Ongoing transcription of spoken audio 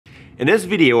In this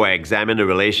video, I examine the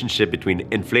relationship between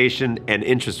inflation and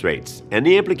interest rates and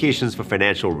the implications for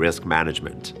financial risk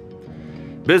management.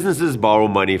 Businesses borrow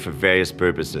money for various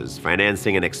purposes: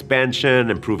 financing an expansion,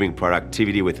 improving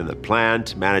productivity within the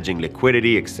plant, managing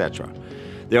liquidity, etc.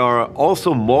 There are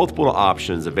also multiple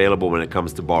options available when it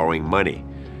comes to borrowing money.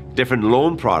 Different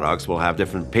loan products will have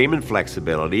different payment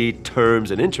flexibility, terms,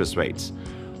 and interest rates.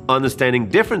 Understanding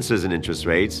differences in interest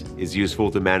rates is useful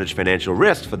to manage financial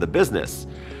risk for the business.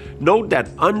 Note that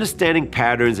understanding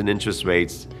patterns in interest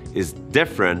rates is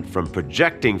different from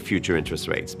projecting future interest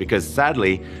rates because,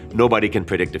 sadly, nobody can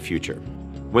predict the future.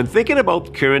 When thinking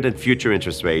about current and future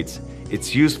interest rates,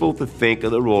 it's useful to think of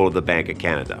the role of the Bank of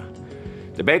Canada.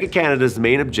 The Bank of Canada's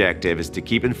main objective is to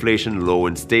keep inflation low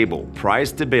and stable. Price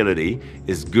stability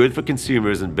is good for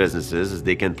consumers and businesses as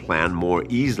they can plan more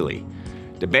easily.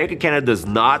 The Bank of Canada does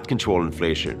not control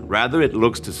inflation. Rather, it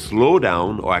looks to slow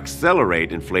down or accelerate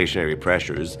inflationary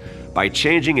pressures by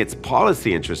changing its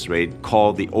policy interest rate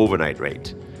called the overnight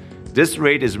rate. This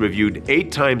rate is reviewed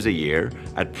 8 times a year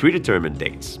at predetermined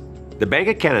dates. The Bank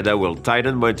of Canada will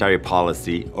tighten monetary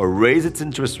policy or raise its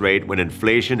interest rate when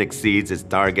inflation exceeds its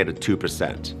target of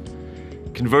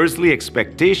 2%. Conversely,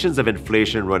 expectations of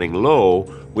inflation running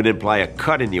low would imply a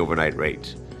cut in the overnight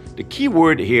rate. The key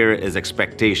word here is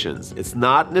expectations. It's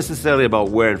not necessarily about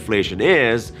where inflation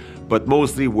is, but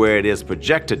mostly where it is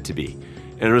projected to be.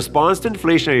 In response to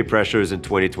inflationary pressures in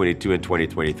 2022 and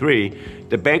 2023,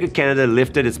 the Bank of Canada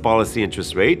lifted its policy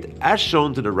interest rate, as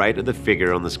shown to the right of the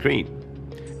figure on the screen.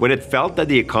 When it felt that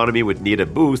the economy would need a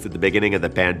boost at the beginning of the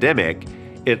pandemic,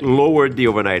 it lowered the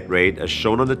overnight rate, as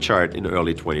shown on the chart in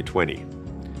early 2020.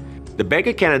 The Bank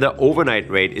of Canada overnight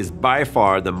rate is by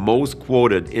far the most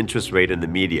quoted interest rate in the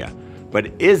media, but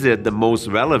is it the most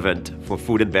relevant for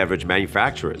food and beverage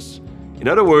manufacturers? In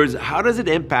other words, how does it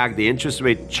impact the interest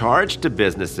rate charged to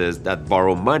businesses that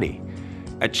borrow money?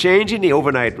 A change in the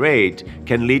overnight rate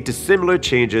can lead to similar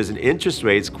changes in interest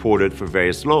rates quoted for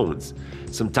various loans.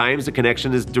 Sometimes the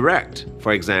connection is direct.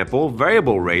 For example,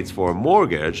 variable rates for a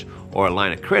mortgage or a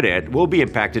line of credit will be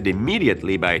impacted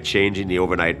immediately by a change in the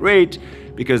overnight rate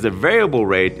because the variable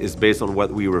rate is based on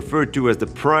what we refer to as the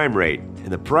prime rate, and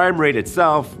the prime rate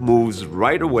itself moves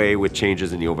right away with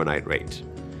changes in the overnight rate.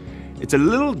 It's a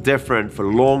little different for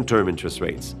long-term interest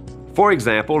rates. For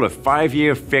example, a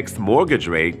 5-year fixed mortgage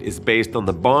rate is based on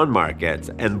the bond markets,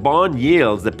 and bond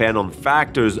yields depend on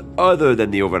factors other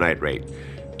than the overnight rate.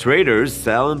 Traders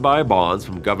sell and buy bonds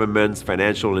from governments,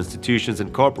 financial institutions,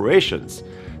 and corporations.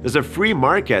 There's a free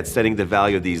market setting the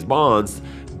value of these bonds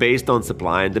based on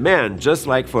supply and demand, just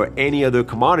like for any other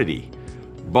commodity.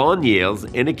 Bond yields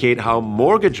indicate how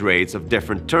mortgage rates of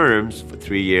different terms, for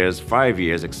 3 years, 5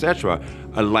 years, etc.,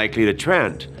 are likely to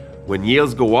trend. When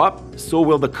yields go up, so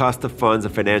will the cost of funds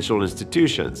of financial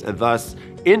institutions, and thus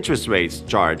interest rates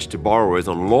charged to borrowers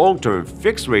on long-term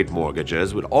fixed-rate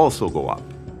mortgages would also go up.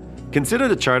 Consider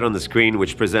the chart on the screen,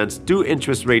 which presents 2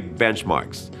 interest rate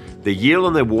benchmarks: the yield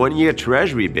on the 1-year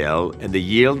Treasury bill and the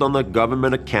yield on the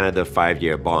Government of Canada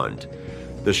 5-year bond.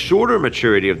 The shorter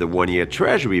maturity of the 1-year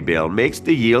Treasury bill makes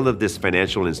the yield of this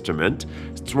financial instrument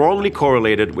strongly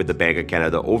correlated with the Bank of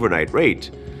Canada overnight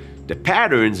rate. The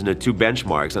patterns in the 2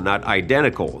 benchmarks are not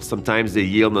identical. Sometimes the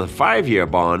yield on the 5-year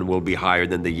bond will be higher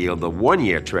than the yield of the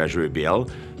 1-year Treasury bill,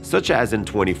 such as in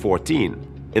 2014.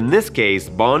 In this case,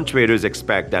 bond traders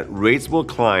expect that rates will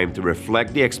climb to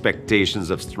reflect the expectations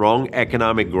of strong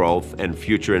economic growth and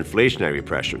future inflationary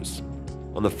pressures.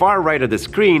 On the far right of the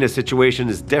screen, the situation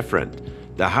is different.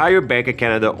 The higher Bank of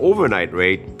Canada overnight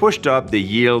rate pushed up the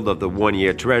yield of the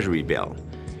 1-year Treasury bill.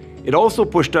 It also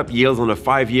pushed up yields on the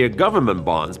 5-year government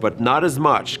bonds, but not as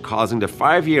much, causing the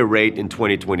 5-year rate in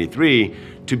 2023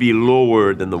 to be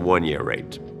lower than the 1-year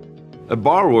rate. A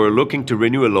borrower looking to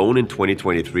renew a loan in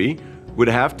 2023 would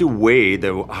have to weigh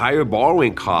the higher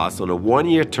borrowing costs on a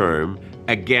 1-year term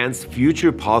against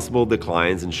future possible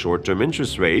declines in short-term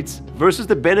interest rates versus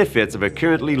the benefits of a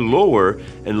currently lower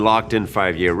and locked-in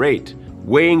 5-year rate.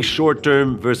 Weighing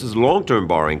short-term versus long-term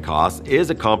borrowing costs is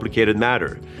a complicated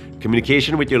matter.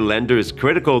 Communication with your lender is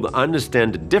critical to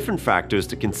understand the different factors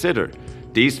to consider.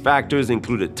 These factors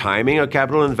include the timing of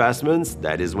capital investments,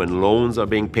 that is when loans are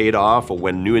being paid off or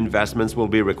when new investments will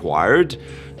be required,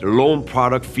 the loan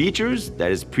product features, that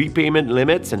is prepayment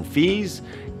limits and fees,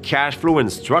 cash flow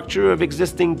and structure of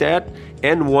existing debt,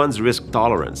 and one's risk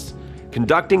tolerance.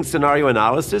 Conducting scenario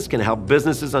analysis can help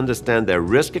businesses understand their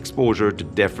risk exposure to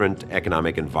different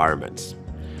economic environments.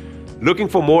 Looking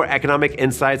for more economic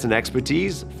insights and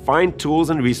expertise? Find tools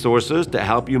and resources to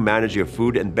help you manage your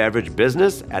food and beverage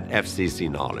business at FCC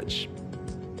Knowledge.